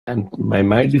And my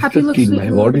mind is Happy look 15, sweet my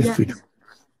moon. body is Yes.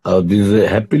 15. This is a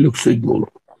happy look sweet moon.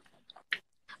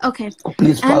 Okay.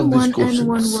 Please pass these N1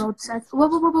 questions. world says.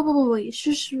 Wait.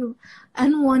 Shoo.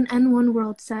 N1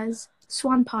 world says.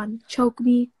 Swapan, choke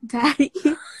me, daddy.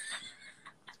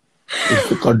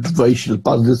 It's a controversial.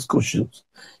 Pass these questions.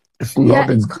 It's Yeah, not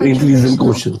it's intelligent controversial.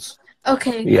 questions.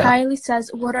 Okay, Yeah. Kylie says,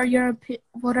 "What are your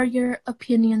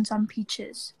opinions on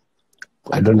peaches?"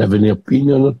 I don't have any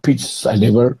opinion on peaches. I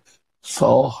never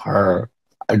saw her.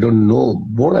 I don't know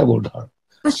more about her.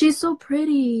 But she's so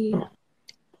pretty,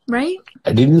 right?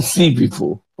 I didn't see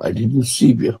before. I didn't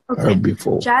see her Okay.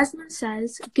 before. Jasmine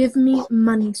says, "Give me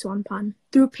money, Swapan,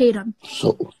 through Paytm."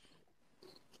 So,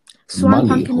 Swapan,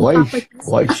 money. can you Why? cough like this?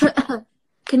 Why?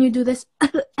 Can you do this?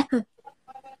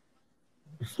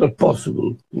 It's not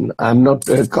possible. I'm not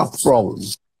a cough problem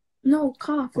No,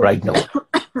 cough. right now.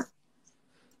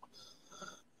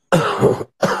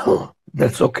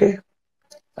 That's okay.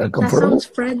 That Comfortable. sounds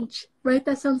French, right?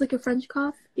 That sounds like a French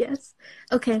cough. Yes.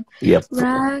 Okay. Yep.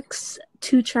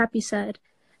 Rax2 Trappy said,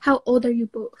 "How old are you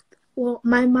both?" Well,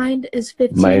 my mind is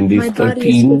 15. Mind is my body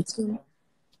 13. is 15.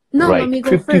 No, Right. let me go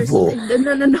 54.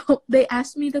 first. No. They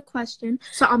asked me the question,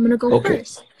 so I'm gonna go Okay.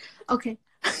 first. Okay.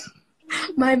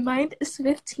 My mind is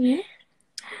 15.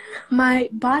 My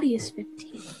body is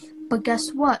 15. But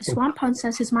guess what? Swapan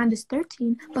says his mind is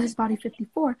 13, but his body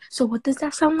 54. So what does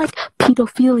that sound like?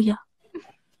 Pedophilia.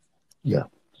 Yeah.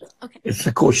 Okay. It's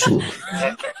a question.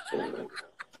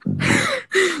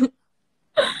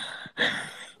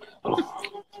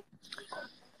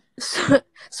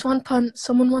 Swapan,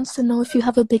 someone wants to know if you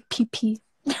have a big PP.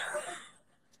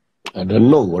 I don't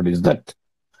know. What is that?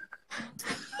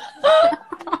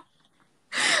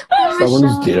 Someone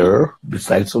is there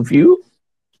besides of you?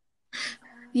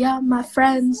 Yeah, my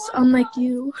friends, unlike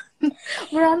you.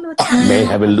 We're on the May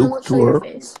I have a look to her?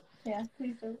 Face. Yeah,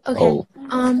 please do. Okay. Oh.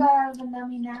 Got out of a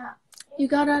nummy nap. You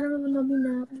got out of a nummy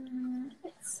nap.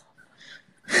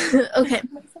 Okay.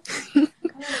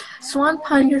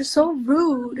 Swapan, you're so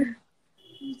rude.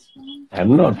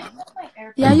 I'm not.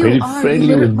 Yeah, I'm you very are.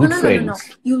 friendly with good friends. No.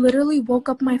 You literally woke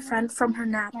up my friend from her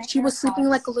nap. She was sleeping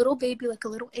like a little baby, like a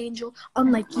little angel,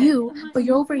 unlike you, but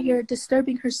you're over here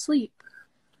disturbing her sleep.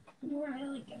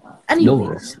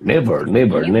 Anyways. No,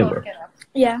 never.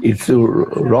 Yeah. It's a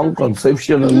wrong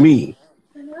conception on me.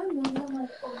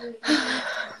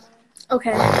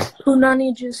 Okay.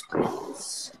 Punani juice,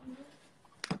 please.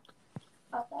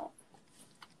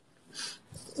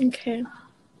 Okay.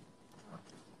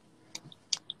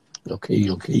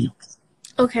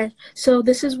 Okay. So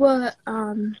this is what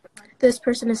this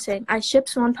person is saying. I ship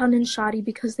Swapan and Shadi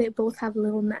because they both have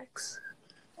little necks.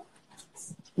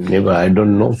 Never. I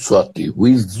don't know Swati. Who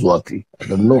is Swati? I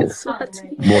don't know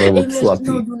Swati. more about English, Swati.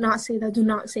 no, do not say that. Do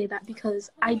not say that because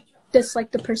I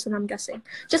dislike the person I'm guessing.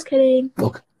 Just kidding.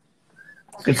 Okay.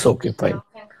 It's okay. Fine.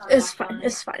 It's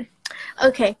fine.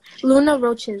 Okay. Luna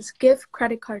Roaches, give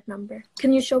credit card number.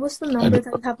 Can you show us the number that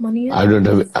you have money in? I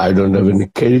don't have any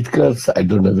credit cards. I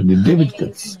don't have any debit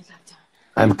cards.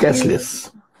 I'm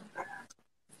cashless.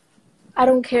 I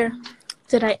don't care.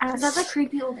 Did I ask? That's a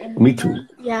creepy old animal. Me too.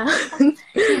 Yeah.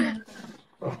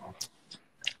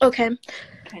 Okay.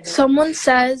 Someone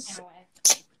says,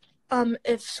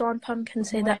 if Swapan can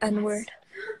say the N word.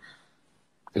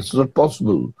 It's not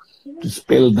possible to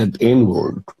spell that N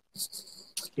word.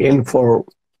 N for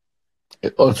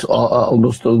also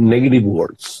almost all negative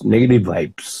words, negative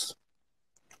vibes.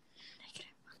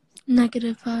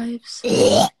 Negative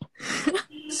vibes.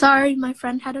 Sorry, my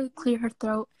friend had to clear her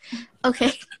throat.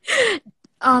 Okay.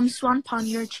 Swapan,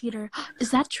 you're a cheater.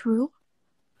 Is that true?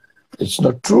 It's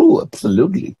not true,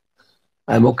 absolutely.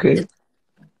 I'm okay.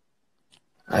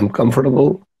 I'm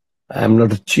comfortable. I'm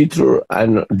not a cheater. I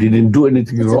didn't do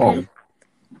anything wrong. Okay.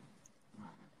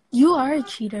 You are a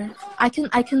cheater. I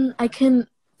can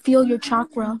feel your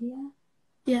chakra.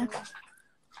 Yeah.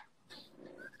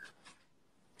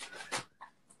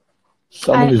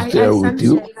 Someone is there with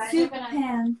you.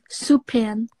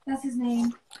 Swapan. That's his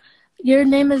name. Your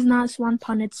name is not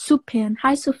Swapan, it's Swapan.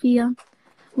 Hi, Sophia.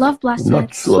 Love Blessed. Not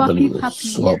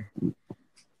Swapan.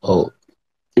 Oh,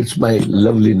 it's my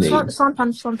lovely name.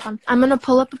 Swapan. I'm going to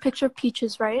pull up a picture of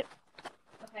peaches, right?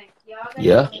 Okay.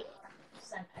 Yeah?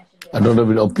 I don't have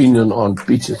an opinion on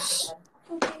peaches.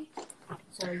 Okay.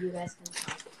 So you guys can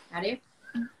ready?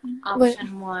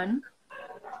 Option 1.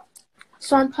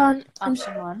 Swapan.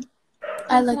 Option 1.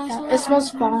 I like that. It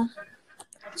smells fall.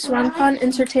 Swapan,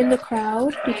 entertain the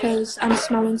crowd because I'm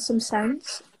smelling some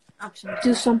scents. Option 2.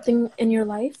 Do something in your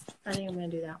life. I think I'm going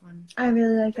to do that one. I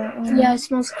really like that one. Yeah, it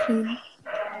smells clean.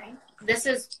 Okay. This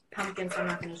is pumpkin, so I'm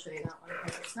not going to show you that one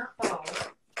because it's not fall.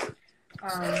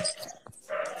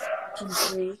 and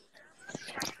 3.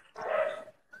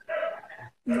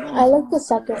 I like the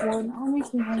second one. I'll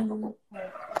make you one.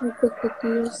 With the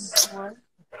cookies. 4.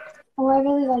 Oh, I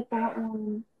really like that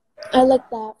one. I like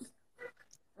that.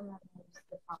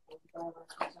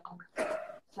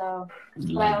 So,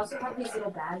 but I also have these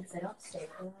little bags. I don't stay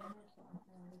for them.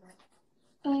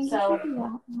 So, that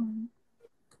one.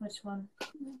 Which one?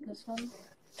 This one?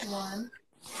 1.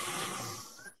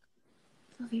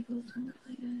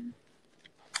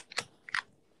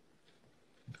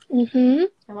 Mm-hmm.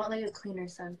 I want like a cleaner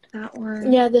scent. That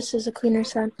one. Yeah, this is a cleaner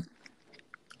scent.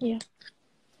 Yeah.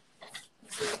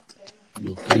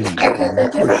 Okay.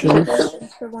 Thank you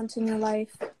Questions? for once in your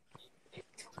life.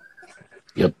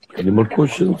 Yep. Any more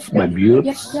questions? My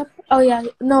viewers? Yep. Oh yeah.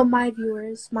 No, my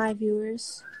viewers.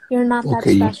 You're not that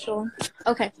Okay. special.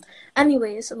 Okay.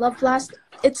 Anyways, Love Blast.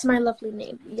 It's my lovely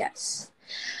name. Yes.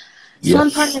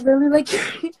 Yes. Swapan,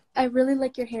 I really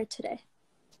like your hair today.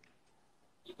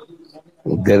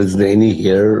 There isn't any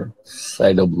hair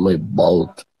side of my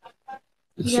bald.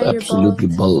 It's Yeah, you're absolutely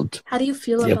bald. How do you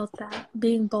feel Yep. about that?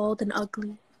 Being bald and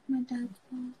ugly. My dad's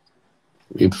bald.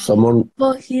 If someone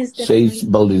Well, he's says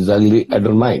different. bald is ugly, I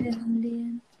don't mind.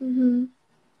 Mm-hmm.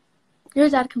 Your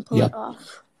dad can pull Yep. it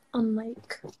off.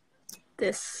 Unlike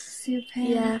this. Swapan.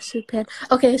 Yeah, Swapan.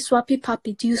 Okay, Swappy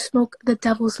Poppy, do you smoke the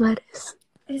devil's lettuce?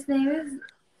 His name is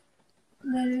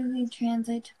literally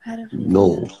translate to pedophilia.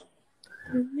 No.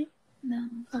 Really? No.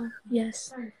 Oh,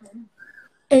 yes.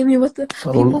 Amy, with the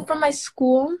Someone- people from my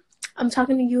school, I'm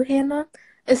talking to you, Hannah,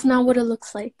 it's not what it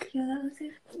looks like. Yeah, that was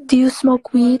it. Do you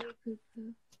smoke weed?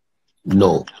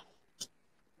 No.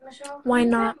 Why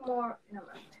not?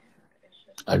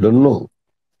 I don't know.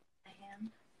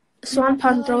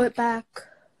 Swapan, throw it back.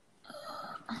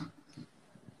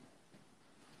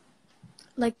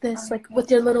 Like this, like with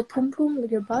your little pum pum,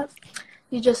 with your butt.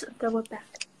 You just throw it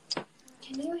back.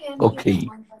 Can you hand Okay. me the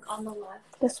one like, on the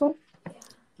left? This one?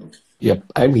 Yep,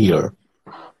 I'm here.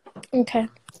 Okay.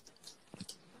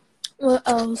 What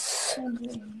else?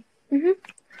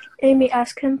 Amy,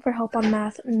 ask him for help on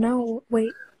math. No,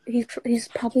 wait. He's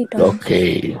probably done.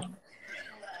 Okay.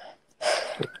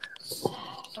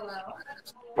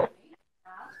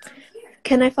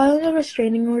 Can I file a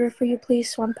restraining order for you,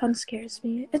 please? Swapan scares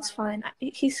me. It's fine.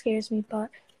 He scares me, but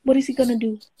what is he gonna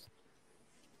do?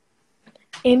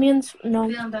 Amiens, no.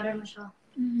 Feeling better, Michelle?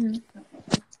 Mm-hmm.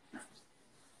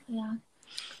 Yeah.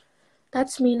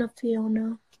 That's mean of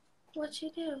Fiona. What'd she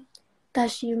do? That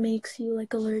she makes you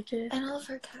like allergic. And all of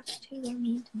her cats too. They're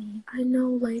mean to me. I know,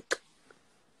 like.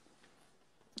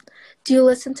 Do you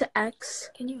listen to X?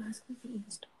 Can you ask me if he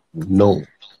eats dogs? No.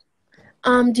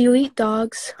 Do you eat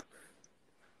dogs?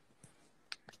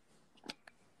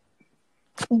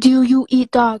 Do you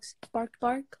eat dogs? Bark,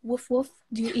 bark, woof, woof.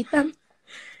 Do you eat them?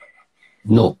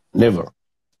 No. Never.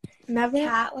 Never?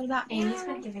 Cat? What about Amy's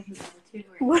been giving him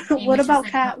attitude. What about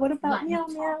cat? What about meow,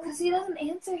 meow? Because he doesn't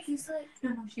answer. He's like,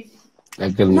 no, she. I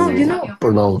can No, you know-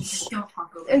 pronounce.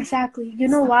 Exactly. You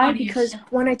know why? Because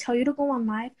when I tell you to go on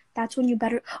live, that's when you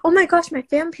better. Oh my gosh, my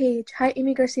fan page. Hi,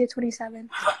 Amy Garcia 27.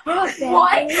 What?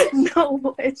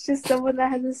 No, it's just someone that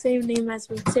has the same name as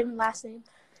me, same last name.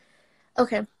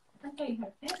 Okay.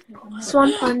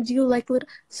 Swapan, do you like little?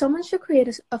 Someone should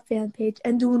create a fan page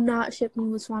and do not ship me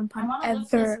with Swapan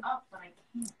ever.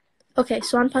 Okay,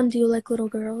 Swapan, do you like little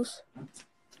girls?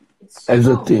 As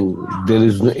a thing, there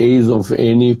is no age of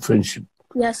any friendship.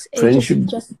 Yes. Friendship?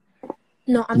 Just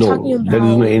no. I'm No, talking there is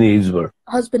no about any age where.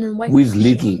 husband and wife. Who is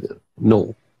little?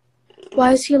 No.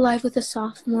 Why is he alive with a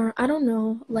sophomore? I don't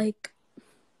know. Like,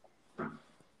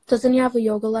 doesn't he have a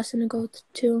yoga lesson to go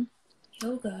to?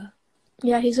 Yoga.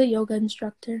 Yeah, he's a yoga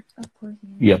instructor. Of course.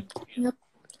 Yep.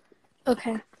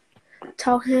 Okay.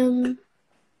 Tell him.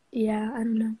 Yeah, I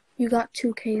don't know. You got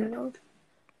 2K though.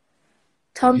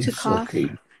 Tell him to It's cough.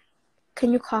 okay.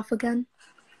 Can you cough again?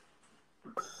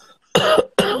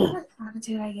 What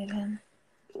attitude I give him?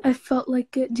 I felt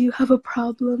like it. Do you have a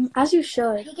problem? As you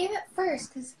should. He gave it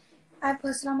first because I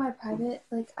posted on my private,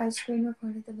 like, I screen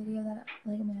recorded the video that,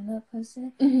 like, Amanda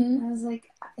posted. Mm-hmm. I was like,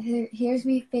 here's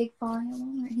me fake falling at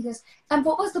Walmart. He goes, and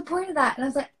what was the point of that? And I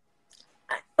was like,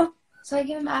 Oh. So I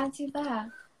give him attitude back.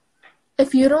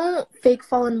 If you don't fake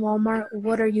fall in Walmart,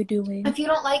 what are you doing? If you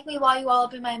don't like me while you all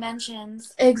up in my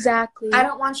mentions, Exactly. I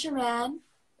don't want your man.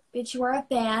 Bitch, you are a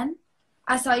fan.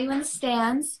 I saw you in the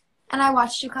stands, and I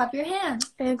watched you clap your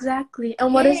hands. Exactly.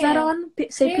 And what is that Period. on?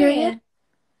 Say period.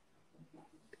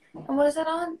 And what is that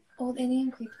on? Old Indian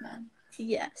Creek Man.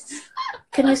 Yes.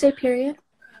 Can you say period?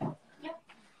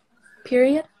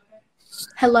 Period?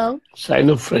 Hello? Sign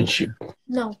of friendship.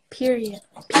 No, period.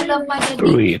 I love my baby.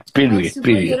 Period. My Period.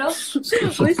 Period. superhero.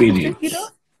 It's a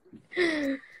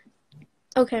period.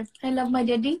 Okay. I love my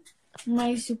daddy,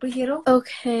 my superhero.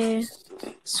 Okay.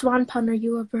 Swapan, are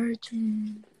you a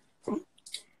virgin?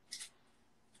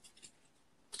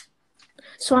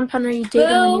 Swapan, are you dating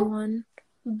anyone?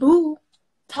 Boo.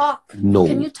 Talk. No.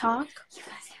 Can you talk?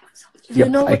 Do Yep,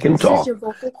 you know I what can this talk. is, your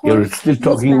vocal You're cord? still Use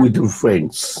talking that. with your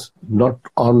friends, not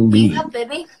on Do me. you have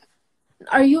baby?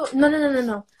 Are you...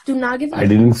 No. Do not give me... I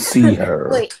didn't see her.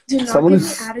 Wait, do not Someone give me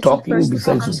is attitude, talking first of all.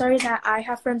 besides I'm you. sorry that I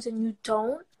have friends and you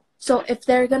don't. So if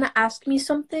they're going to ask me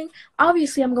something,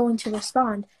 obviously I'm going to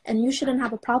respond. And you shouldn't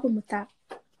have a problem with that.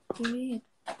 Period.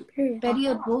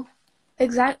 Period. Boo.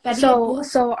 Exactly.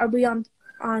 So are we on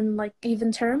like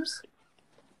even terms?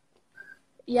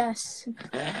 Yes.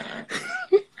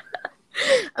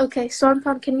 Okay,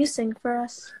 Swapan, can you sing for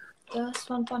us? Does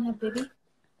Swapan have baby?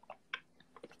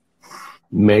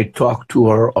 May talk to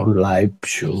her on live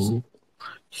show.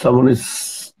 Someone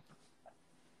is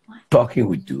talking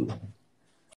with you.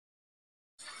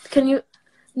 Can you...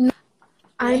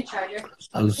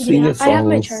 I'll sing a I have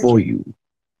my song charger. for you.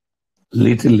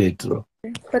 Little later.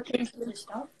 But thank you. Just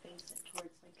don't face it towards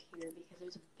like here because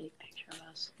there's a big picture of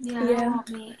us. Yeah. Yeah. I want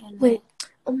me and Wait.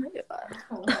 Oh my god. I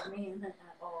don't want me in that at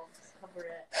all. Just cover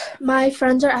it. My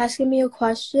friends are asking me a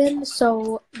question,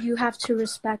 so you have to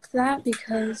respect that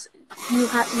because you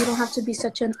don't have to be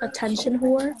such an attention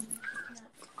whore.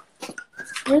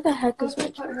 Where the heck is my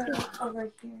put her charger? over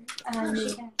here.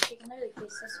 She can literally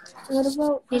face this way. What about...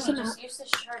 You Where's can it just at? use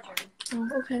this charger Oh,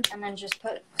 okay. and then just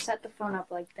set the phone up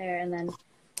like there and then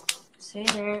stay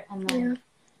there and then Yeah.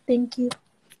 Thank you.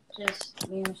 just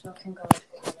me and Michelle can go like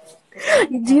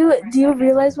over there. Do you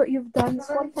realize what you've done,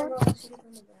 Swapan?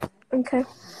 Okay.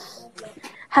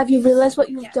 Have you realized what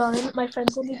you've done? My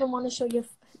friends don't even want to show their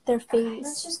That's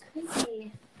face. just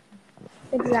creepy.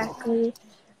 Exactly.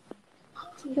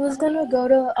 He was gonna go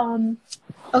to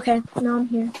Okay, now I'm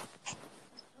here.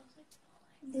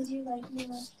 Did you like me?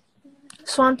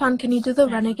 Swapan, can you do the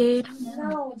renegade?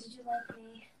 No. Did you like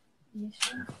me? You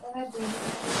sure? Go ahead,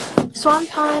 baby.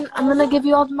 Swapan, I'm gonna give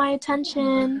you all my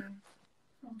attention.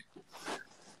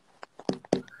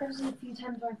 There's a few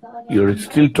times where I felt like You're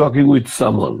still talking with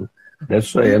someone.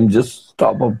 That's why I'm just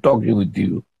stop of talking with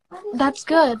you. That's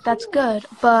good. That's good.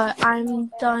 But I'm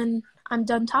done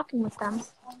talking with them.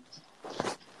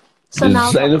 So This now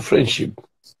is sign of friendship.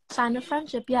 sign of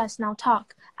friendship. Yes. Now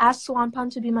talk. Ask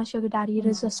Swapan to be my sugar daddy. It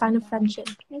is a sign of friendship.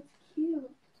 it's cute.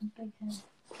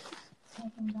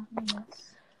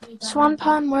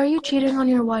 Swapan, why are you cheating on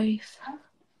your wife?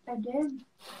 I did.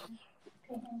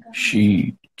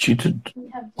 She cheated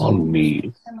on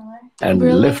me and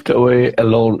Really? left away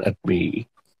alone at me.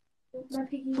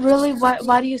 Really?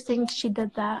 Why do you think she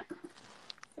did that?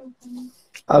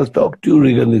 I'll talk to you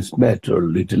regarding this matter a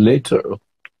little later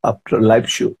after a live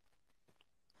show.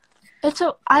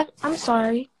 I'm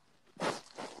sorry.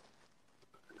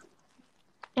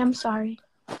 I'm sorry.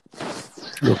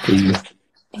 Okay.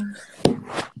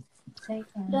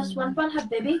 Does Swapan have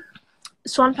baby?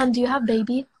 Swapan, do you have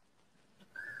baby?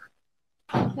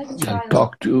 I'll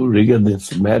talk to you regarding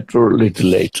this matter a little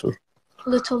later.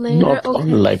 Little later? Not Okay. on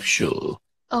a live show.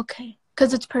 Okay.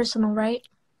 Because it's personal, right?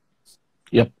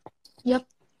 Yep. Yep.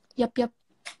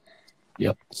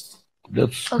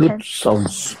 That's Okay. good.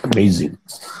 Sounds amazing.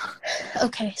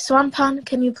 Okay. Swapan,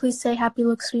 can you please say happy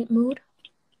look sweet mood?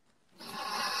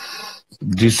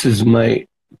 This is my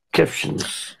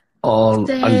captions on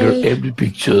Say- under every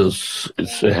pictures.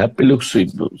 It's a happy look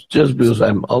sweet mood. Just because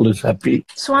I'm always happy,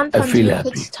 I Swapan, do feel your happy.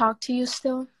 kids talk to you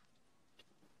still?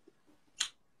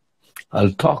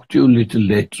 I'll talk to you a little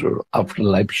later after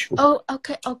live show. Oh,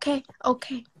 okay.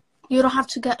 You don't have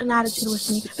to get an attitude with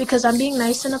me because I'm being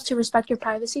nice enough to respect your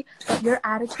privacy, but your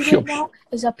attitude Sure. right now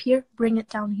is up here. Bring it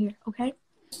down here, okay?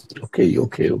 Okay.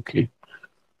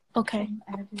 Okay.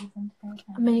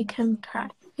 Make him cry.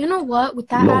 You know what? With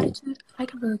that No. attitude, I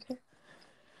can really care.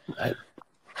 I-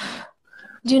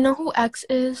 Do you know who X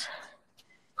is?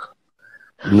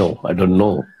 No, I don't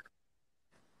know.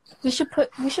 We should put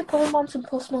him on some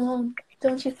Post Malone,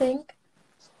 don't you think?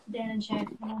 Dan and Shay.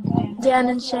 Dan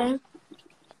and Shay.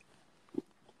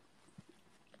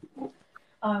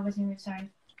 Oh, I wasn't even sorry.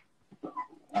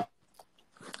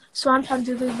 Swapan,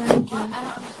 do the renegade.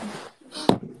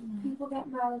 People get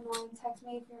mad and won't text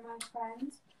me if you're my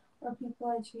friends, or people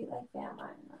I treat like family.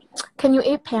 Can you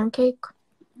eat pancake?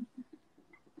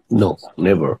 No,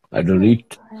 never. I don't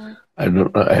eat. I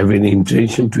don't have any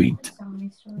intention to eat.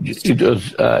 It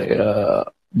was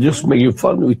just making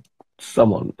fun with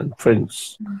someone and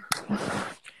friends.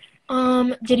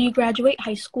 Did you graduate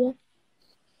high school?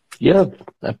 Yeah,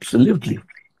 absolutely.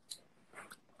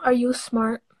 Are you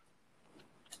smart?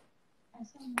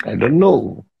 I don't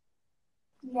know.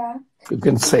 Yeah. You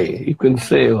can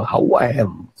say how I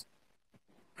am.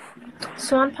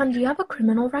 Swapan, do you have a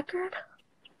criminal record?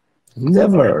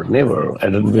 Never. I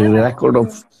don't have any record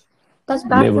of That's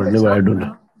bad for the never. I tongue.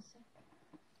 don't.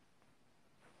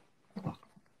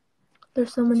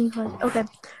 There's so many hoods. Okay.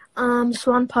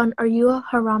 Swapan, are you a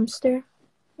haramster?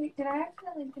 Wait, did I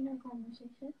accidentally end our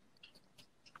conversation?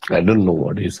 I don't know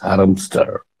what is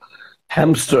hamster.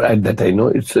 Hamster, at that I know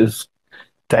it's a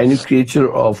tiny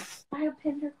creature of. I have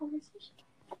pinned our conversation.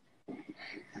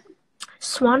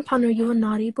 Swapan, are you a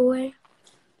naughty boy?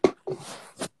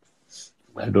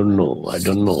 I don't know.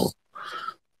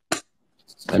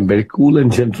 I'm very cool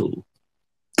and gentle.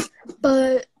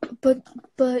 But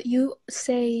you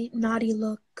say naughty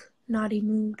look, naughty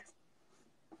mood.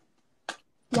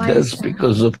 Why That's is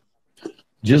that?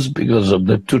 just because of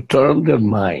that, to turn their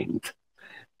mind,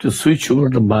 to switch over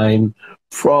the mind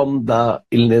from the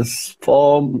illness,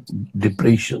 from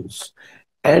depressions,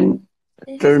 and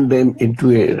turn them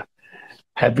into a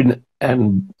happy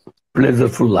and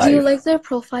pleasureful Do you life. like their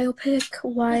profile pic?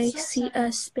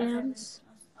 YCS spams?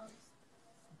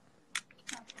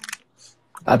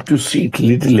 I have to see it a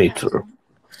little later.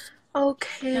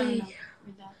 Okay.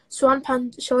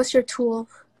 Swapan, show us your tool.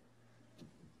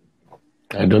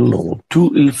 I don't know.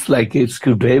 Tool is like a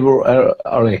screwdriver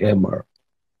or a hammer.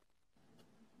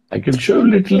 I can show you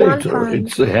a little later. Swapan,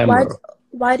 It's a hammer.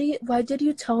 why did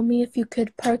you tell me if you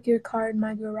could park your car in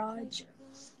my garage?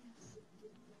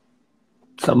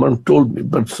 Someone told me,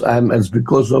 but it's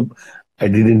because of I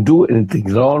didn't do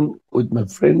anything wrong with my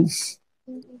friends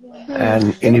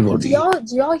and anybody.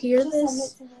 Do y'all hear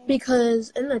this?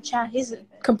 Because in the chat he's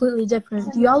completely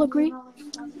different. Do y'all agree?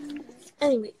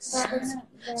 Anyways,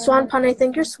 Swapan, I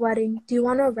think you're sweating. Do you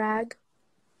want a rag?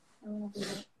 I want to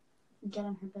get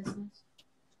in her business.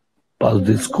 Pass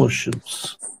these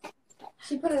questions.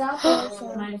 She put it out there,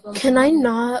 so. Can I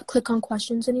not click on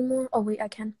questions anymore? Oh wait, I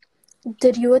can.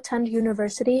 Did you attend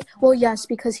university? Well, yes,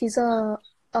 because he's a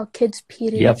kid's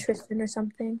pediatrician or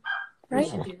something, right?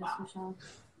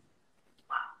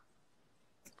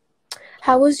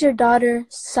 How was your daughter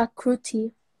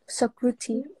Sakruti?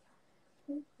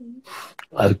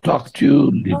 I'll talk to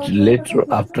you little later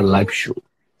after live show.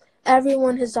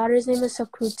 Everyone, his daughter's name is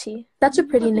Sakruti. That's a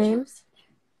pretty name.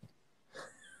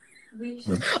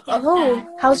 Oh,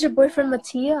 how's your boyfriend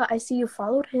Mattia? I see you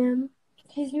followed him.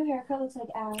 His new haircut looks like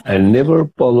ass. I never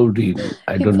followed him.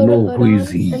 I He don't put a know hood who is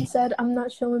on he. and said, "I'm not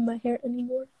showing my hair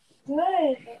anymore."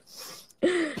 Good.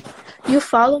 You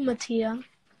follow Mattia.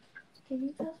 Can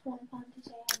you tell Swapan to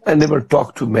say I never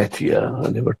talked to Mattia.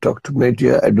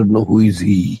 I don't know who is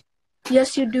he.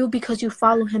 Yes, you do, because you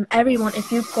follow him. Everyone,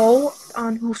 if you go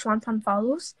on who Swapan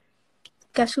follows,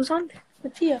 guess who's on there?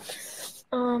 Mattia.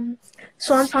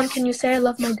 Swapan, can you say I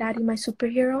love my daddy, my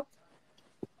superhero?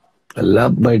 I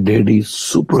love my daddy's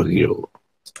superhero.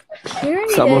 Period.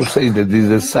 Someone says that this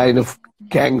is a sign of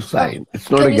gang sign. It's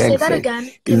not a gang sign. Again?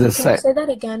 It's Can a you sign. say that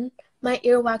again? My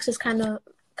earwax is kind of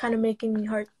making me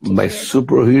hurt. My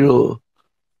superhero.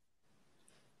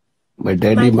 My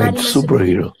daddy, my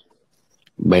superhero.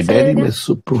 My daddy, my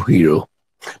superhero.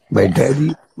 My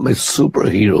daddy, my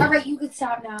superhero. All right, you can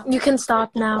stop now. You can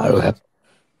stop now. I'll have.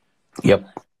 Yep.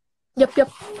 Yep.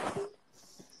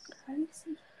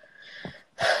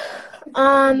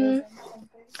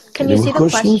 Can you see the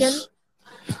question?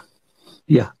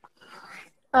 Yeah.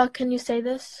 Can you say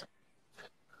this?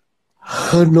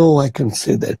 No, I can't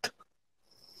say that.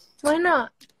 Why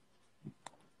not?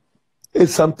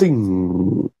 It's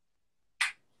something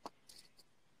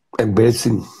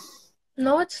embarrassing.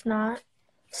 No, it's not.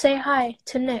 Say hi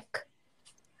to Nick.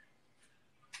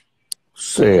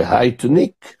 Say hi to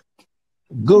Nick.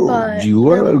 Girl, you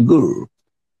are a girl.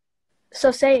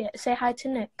 So say it. Say hi to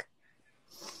Nick.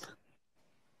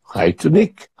 Hi to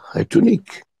Nick. Hi to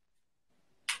Nick.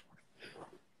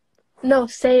 No,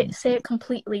 say it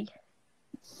completely.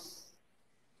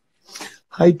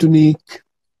 Hi to Nick.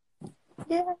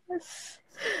 Yes.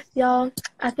 Y'all,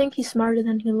 I think he's smarter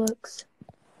than he looks.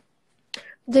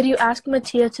 Did you ask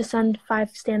Mattia to send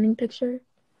 5 standing picture?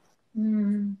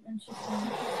 I'm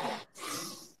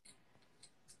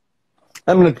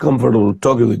not comfortable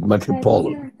talking with Matthew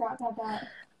Paul.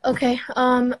 Okay,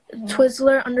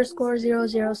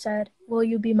 Twizzler_00 said, "Will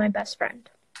you be my best friend?"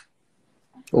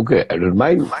 Okay, I don't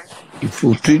mind. If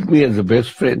you treat me as a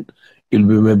best friend, you'll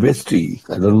be my bestie.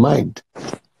 I don't mind.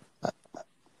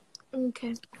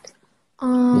 Okay.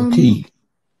 Okay.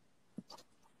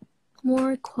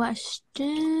 More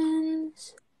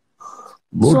questions.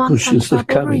 More questions are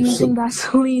coming. Using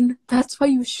Vaseline. That's why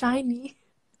you shiny.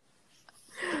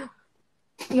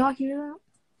 Y'all hear that?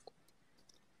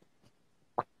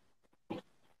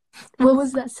 What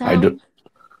was that I sound?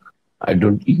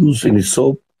 don't use any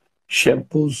soap,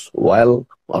 shampoos, oil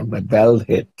on my bald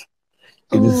head.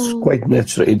 It is Ooh. quite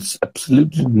natural. It's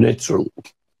absolutely natural.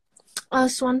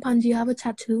 Swapan, do you have a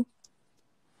tattoo?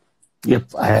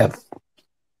 Yep, I have.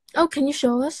 Oh, can you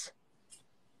show us?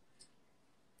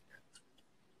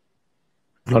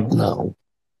 Not now.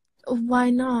 Why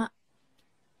not?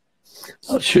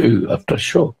 I'll show you after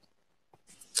show.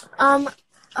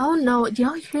 Oh no, do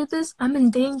y'all hear this? I'm in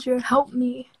danger. Help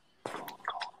me.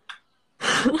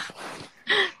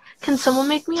 Can someone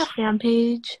make me a fan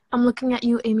page? I'm looking at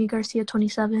you, Amy Garcia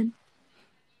 27.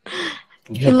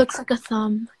 He Yep. looks like a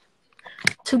thumb.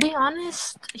 To be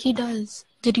honest, he does.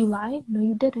 Did you lie? No,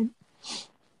 you didn't.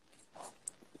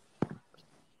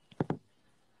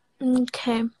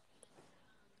 Okay.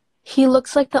 He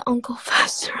looks like the Uncle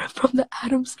Fester from the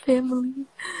Addams Family.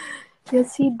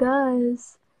 Yes, he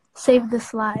does. Save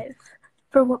this live.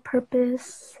 For what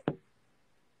purpose?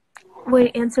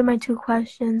 Wait, answer my 2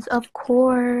 questions. Of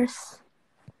course.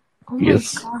 Oh my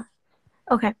Yes. god.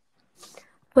 Okay.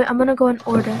 Wait, I'm gonna go in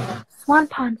order.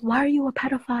 Swapan, why are you a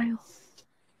pedophile?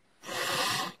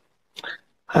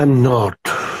 I'm not.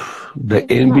 The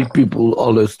enemy people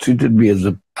always treated me as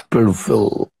a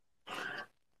pedophile.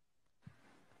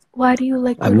 Why do you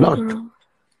like I'm little not. girls?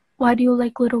 Why do you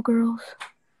like little girls?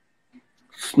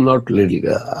 It's not little.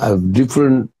 I have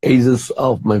different ages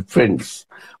of my friends.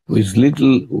 Who is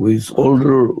little, who is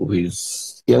older, who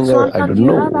is younger. I Swapan, don't do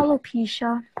you have know.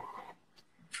 alopecia?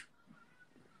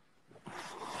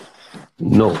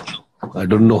 No, I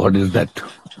don't know what is that.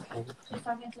 She's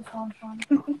talking to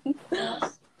Swapan.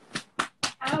 Yes.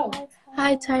 Ow.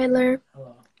 Hi, Tyler.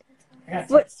 Hello. I got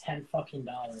What? $10 fucking.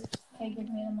 Okay, give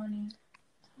me the money.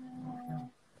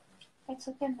 I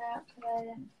took a nap because I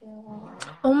didn't feel well.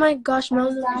 Oh my gosh, I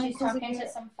was Mel. down She's because talking of to your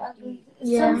some ugly.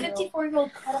 Yeah. Some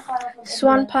 54-year-old pedophile from India.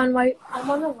 Swapan, why? I'm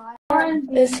on the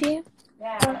live. Is he?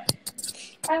 Yeah.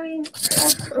 I mean,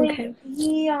 Okay.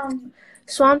 he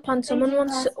Swapan, someone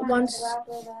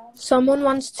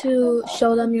wants to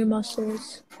show them your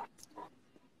muscles.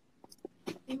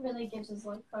 He really gives his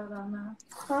life out on that.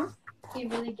 Huh? He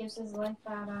really gives his life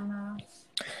out on that.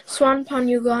 Swapan,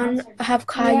 you gone have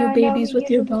Caillou babies with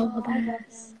your bald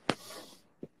ass.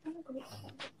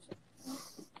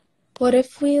 What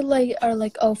if we are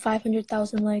like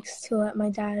 500,000 likes to let my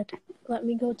dad let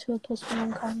me go to a Post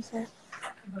Malone concert?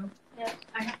 Yeah,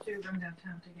 I have to run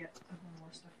downtown to get a little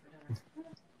more stuff for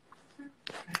dinner.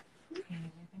 Okay. You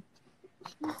need anything?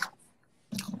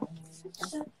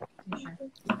 You sure?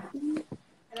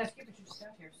 And I skipped you just got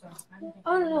here, so I don't think.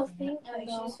 Oh no, anything thank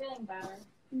yet. you. She's feeling better.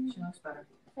 She looks better.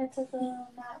 I took a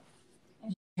nap.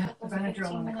 Yeah, the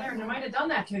Benadryl and the Claritin might have done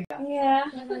that to you. Yeah.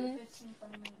 Mhm.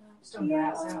 Still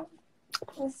grass out.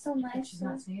 It's so But nice. she's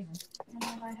not sneezing. And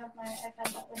then I've had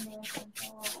that window open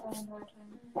for a long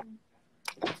time.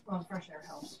 Well, fresh air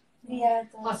helps. Yeah,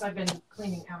 it does. Plus, I've been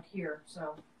cleaning out here,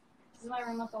 so. Does my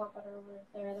room look a lot better over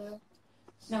there, though?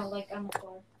 No, like on the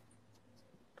floor.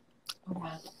 Oh,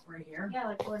 yeah, right here. Yeah,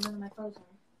 like where none of my clothes are.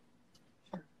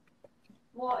 Sure.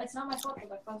 Well, it's not my fault that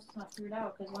my clothes is not cleared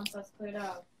out, because once that's cleared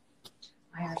out,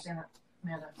 I understand that,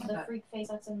 Amanda. the But freak face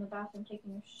that's in the bathroom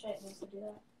taking your shit needs to do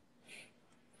that.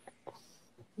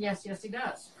 yes, he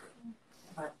does.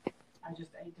 But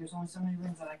there's only so many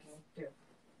rooms that I can do.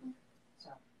 So.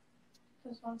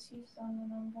 Because once he's done,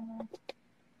 then I'm gonna.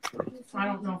 I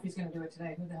don't know if he's gonna do it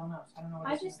today. Who the hell knows? I don't know what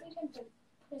I he's just gonna need him to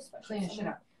put his do. sweatshirt Clean his shit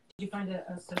somewhere. up. Did you find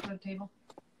a sofa table?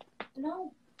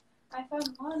 No, I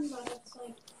found one, but it's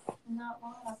like not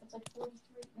long enough. It's like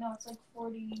 43. No, it's like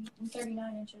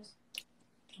 39 inches.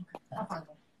 Okay, I'll find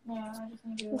one. Yeah, I just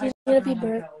need to. Is it gonna be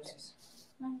burnt?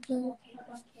 I'll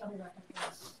be right back.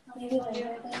 Maybe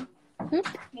later then. Hmm?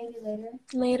 Maybe later.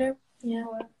 Later. Yeah.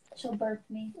 Or she'll birth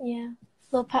me. Yeah.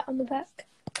 Little pat on the back.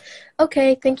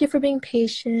 Okay, thank you for being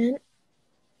patient.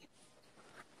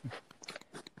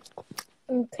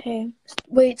 Okay.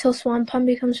 Wait till Swapan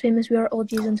becomes famous. We are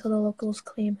OGs until the locals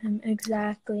claim him.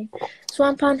 Exactly.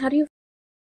 Swapan, how do you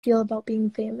feel about being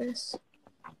famous?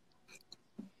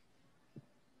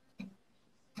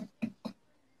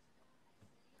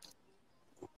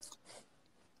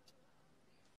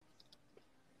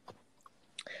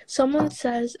 Someone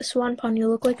says, Swapan, you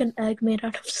look like an egg made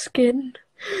out of skin.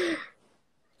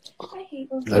 I hate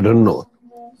those. I don't know.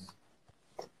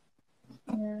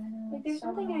 Yeah, like, there's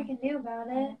nothing I can do about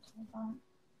it.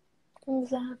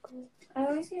 Exactly. I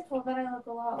always get told that I look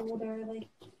a lot older. Like,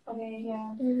 okay,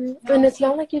 yeah. Mm-hmm. And it's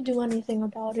not like you do anything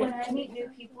about it. When I meet new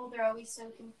people, they're always so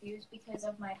confused because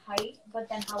of my height, but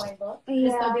then how I look.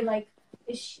 Because Yeah. they'll be like,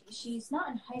 she's not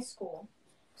in high school,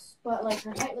 but like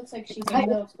her height looks like she's in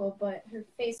middle school, but her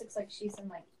face looks like she's in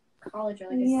like college or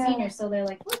like a Yeah. senior, so they're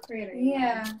like, what grade are you?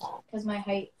 Yeah. Because my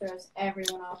height throws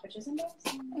everyone off, which is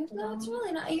embarrassing. No, it's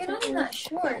really not. You're not even that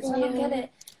short, so I don't get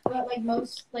it. But like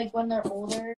most, like when they're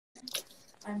older,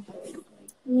 I'm totally like.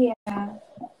 Yeah.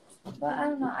 But I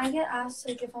don't know. I get asked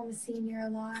like if I'm a senior a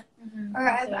lot, or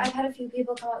I've had a few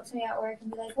people come up to me at work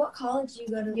and be like, "What college do you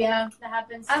go to?" Yeah, that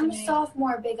happens. I'm to a me.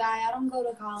 sophomore, big eye. I don't go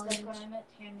to college. Like when I met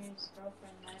Tanner's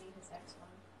girlfriend, Maddie, his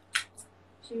ex-one,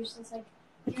 she was just like,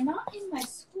 "You're not in my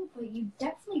school, but you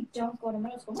definitely don't go to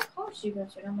middle school. What college do you go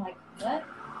to?" And I'm like, "What?"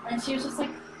 And she was just like,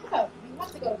 "Oh, you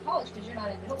have to go to college because you're not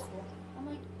in middle school." I'm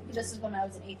like, "This is when I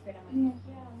was in 8th grade." I'm like,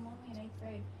 "Yeah, I'm only in 8th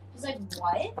grade." She's like,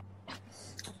 "What?"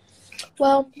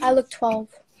 Well, I look 12.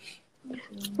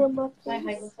 From up My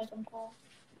height looks like I'm 12.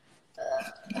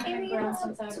 I haven't grown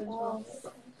since I was 12.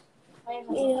 I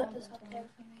haven't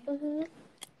Mhm.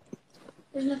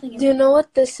 There's nothing. Do you know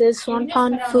what this is?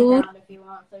 Swapan food. If you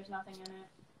want, if there's nothing in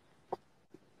it.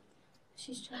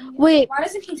 She's trying. Wait. Why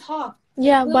doesn't he talk?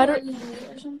 Yeah, Will, why are don't? you mute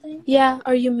or something? Yeah,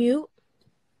 are you mute?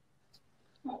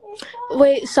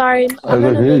 Wait, sorry. I I'm can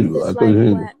gonna hear make you. this I light can hear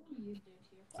you. wet.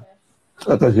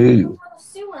 I can hear you.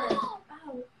 Sewer.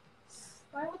 Ow.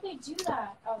 Why would they do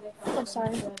that? Oh, they probably I'm sorry.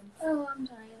 would. Oh, I'm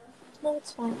sorry. No,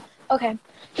 it's fine. Okay.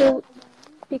 So,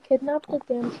 he kidnapped the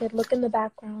damn kid. Look in the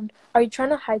background. Are you trying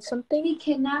to hide something? He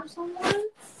kidnapped someone?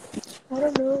 I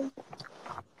don't know.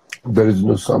 There is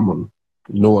no someone.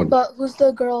 No one. But who's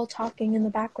the girl talking in the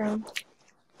background?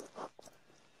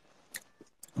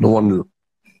 No one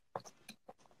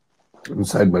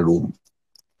inside my room.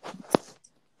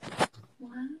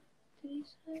 What did he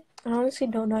say? I honestly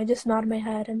don't know. I just nod my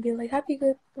head and be like, happy,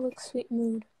 good looks, sweet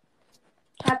mood.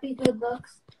 Happy good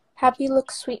looks. Happy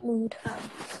looks, sweet mood.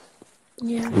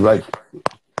 Yeah. Right.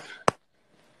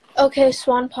 Okay,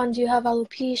 Swan Pond, do you have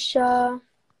alopecia?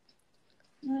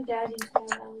 My dad used to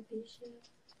have alopecia.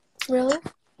 Really?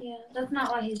 Yeah, that's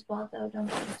not why he's bald though. Don't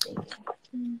get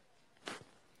mistaken.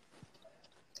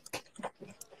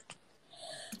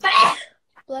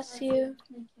 Bless you.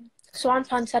 Swan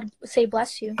Pond said, say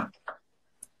bless you.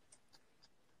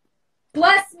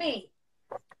 Bless me!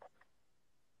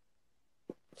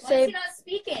 Why is Say he not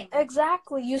speaking?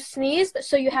 exactly. You sneezed,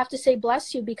 so you have to say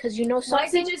bless you because you know Why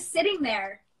is he something. just sitting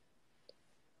there?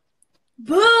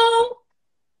 Boo!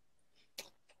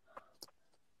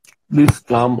 Please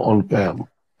come on cam.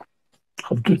 I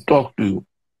have to talk to you.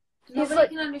 Nobody like-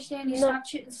 can understand you. No.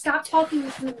 Stop talking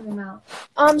with food in your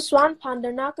mouth. Swan Pond,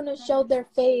 they're not gonna show their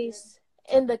face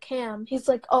in the cam. He's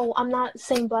like, oh, I'm not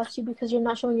saying bless you because you're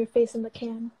not showing your face in the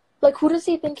cam. Like, who does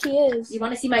he think he is? You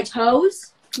want to see my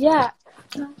toes? Yeah.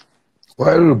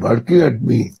 Why are you barking at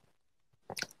me?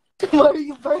 Why are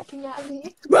you barking at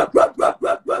me? Bark, bark, bark,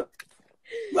 bark, bark.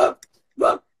 Bark,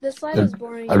 bark. This life is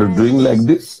boring. Are you guys. doing like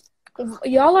this?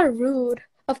 Y'all are rude.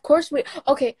 Of course we.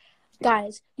 Okay,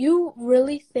 guys, you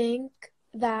really think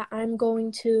that I'm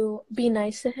going to be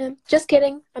nice to him? Just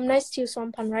kidding. I'm nice to you,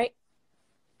 Swapan, right?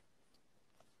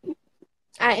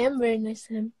 I am very nice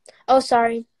to him. Oh,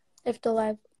 sorry if the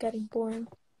live getting boring.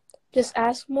 Just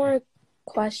ask more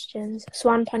questions.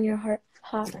 Swapan, you're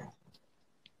hot.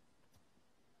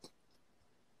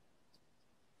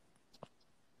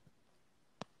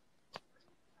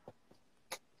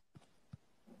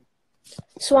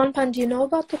 Swapan, do you know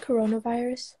about the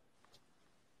coronavirus?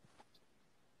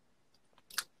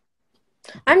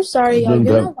 I'm sorry, y'all. You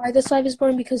know why this live is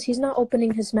boring? Because he's not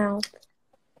opening his mouth.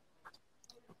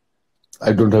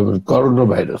 I don't have a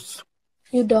coronavirus.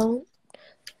 You don't?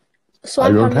 I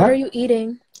Swapan, don't what have. are you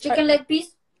eating? Chicken leg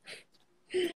piece?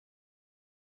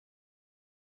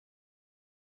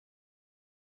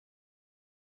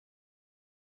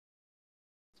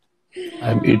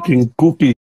 I'm eating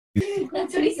cookies.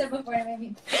 That's what he said before I made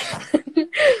me.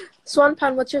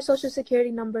 Swapan, what's your social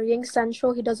security number? Yang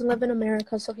Central, he doesn't live in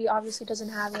America, so he obviously doesn't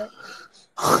have it.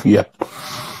 Yep.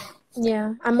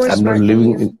 Yeah, I'm more I'm smart not than living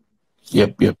you. in.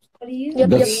 Yep, yep. What are you? Yep,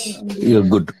 That's, you're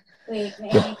good. Wait,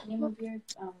 Yep. can you move your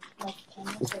like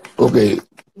camera? So Okay.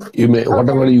 You may,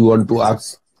 whatever you want to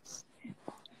ask.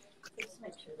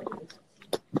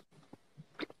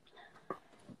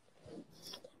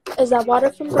 Is that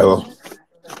water from Hello. the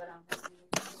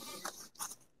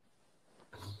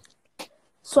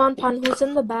Swapan, who's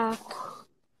in the back?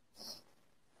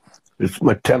 It's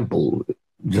my temple.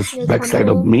 Just Your backside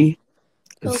temple? of me.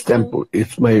 It's Okay. temple.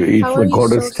 It's my How are you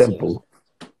goddess so temple.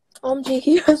 OMG,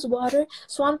 he has water.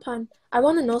 Swapan, I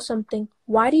want to know something.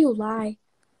 Why do you lie?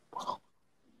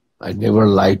 I never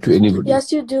lie to anybody.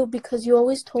 Yes, you do, because you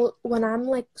always told, when I'm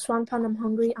like, Swapan, I'm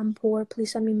hungry, I'm poor,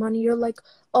 please send me money. You're like,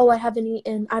 oh, I haven't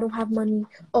eaten, I don't have money,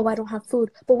 oh, I don't have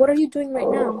food. But what are you doing right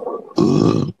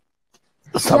now?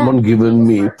 Someone given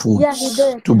me food Yeah, he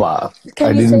did. to buy. Can I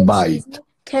you didn't say buy excuse it. me?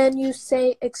 Can you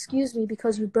say excuse me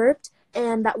because you burped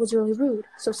and that was really rude?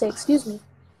 So say excuse me.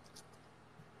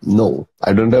 No,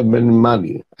 I don't have any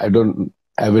money. I don't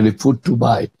have any food to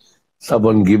buy.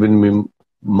 Someone given me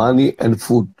money and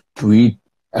food to eat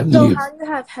and So live. how do you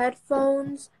have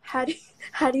headphones? How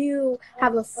do you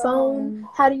have a phone?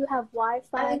 How do you have I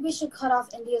Wi-Fi? think we should cut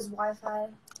off India's Wi-Fi.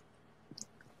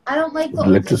 I don't like the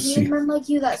Let us see. Indian men like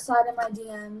you that slide in my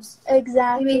DMs. They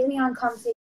Exactly. make me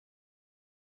uncomfy.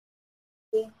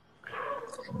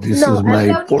 This No, is my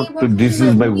Without being able to this see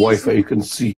is my my boobies. Wi-Fi. You can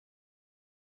see.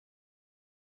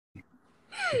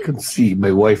 You can see my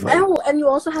Wi-Fi. Oh, and you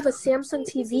also have a Samsung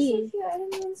TV. I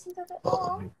didn't even see that at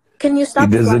all. Can you It stop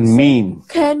doesn't flexing? mean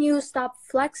Can you stop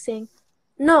flexing?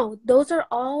 No, those are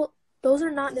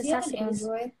not Does he have an necessities.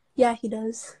 Android? Yeah, he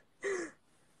does.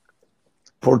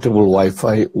 portable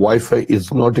Wi-Fi. Wi-Fi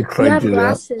is not a You have criteria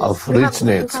glasses. of You have-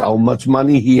 richness. How much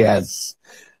money he has.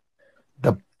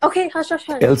 The Okay, hush, hush,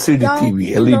 hush. LCD Y'all, TV,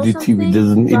 you know LED TV something?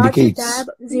 doesn't Roger indicate. Dab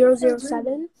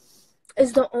 007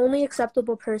 is the only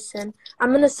acceptable person.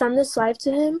 I'm gonna send this live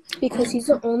to him because he's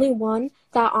the only one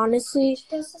that honestly.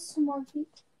 This is some more heat.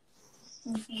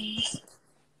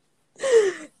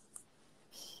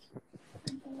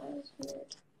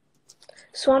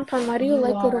 Swapan, why do you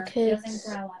like little He doesn't kids?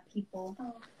 growl at people.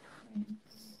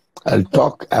 I'll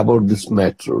talk about this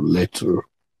matter later.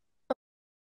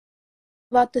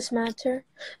 About this matter?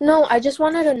 No, I just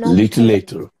wanted to know. Little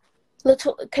later.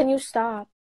 Can you stop?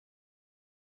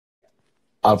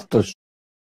 After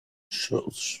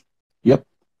shows. Yep.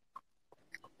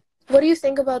 What do you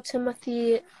think about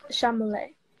Timothy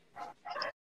Chalamet?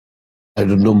 I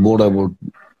don't know more about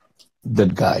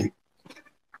that guy.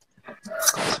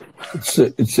 It's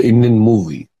an Indian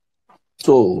movie.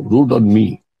 So rude on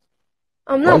me.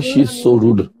 I'm Why not. she's so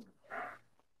rude?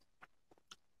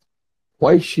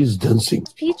 Why she's dancing?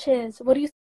 Peaches. What do you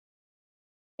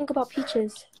think about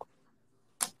Peaches?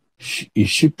 Is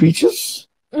she Peaches?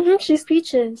 She's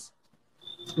Peaches.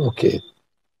 Okay.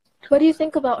 What do you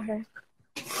think about her?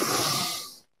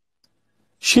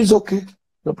 She's okay.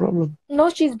 No problem. No,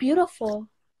 she's beautiful.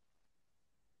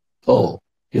 Oh,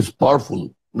 he's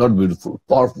powerful. Not beautiful.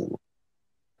 Powerful.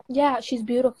 Yeah, she's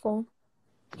beautiful.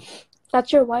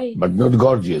 That's your wife. But not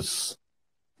gorgeous.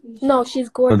 No, she's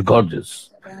gorgeous. Not gorgeous.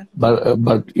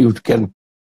 But you can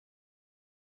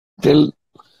tell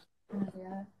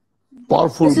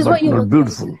powerful This is but what you not look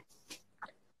beautiful.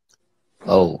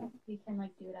 Oh, We can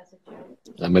like do it as a joke.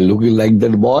 am I looking like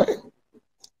that boy?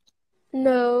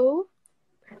 No.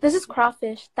 This is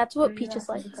crawfish. That's what Peaches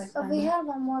likes. If we had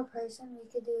one more person, we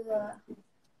could do the.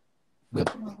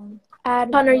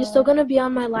 Add. Are you still gonna be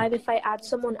on my live if I add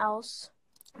someone else?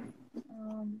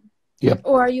 Yep.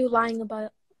 Or are you lying about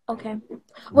it? Okay.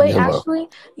 Wait, Never. actually,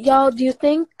 y'all, do you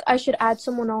think I should add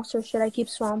someone else or should I keep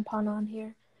Swapan on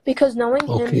here? Because knowing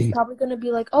him, Okay. he's probably gonna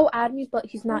be like, "Oh, add me," but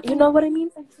he's not. You know what I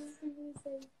mean?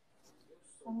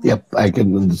 Yep, I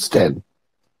can understand.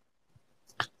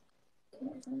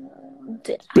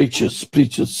 Preachers.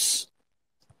 Peaches.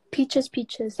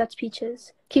 That's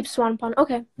Peaches. Keep Swapan.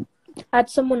 Okay. Add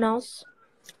someone else.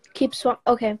 Keep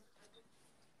Okay.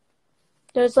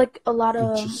 There's like a lot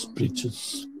of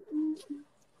Preachers.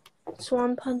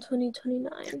 Swapan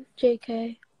 2029.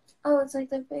 JK. Oh, it's like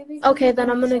the baby. Okay, then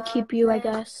I'm gonna keep you, I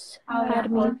guess.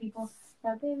 Add me. People.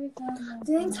 That baby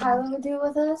Do you think Tyler would do it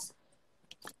with us?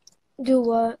 Do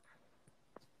what?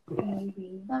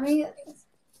 Maybe. Let me.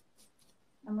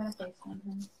 I'm gonna FaceTime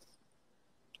him.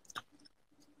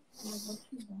 Like, what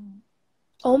you want?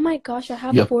 Oh my gosh, I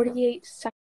have Yep. 48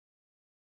 seconds.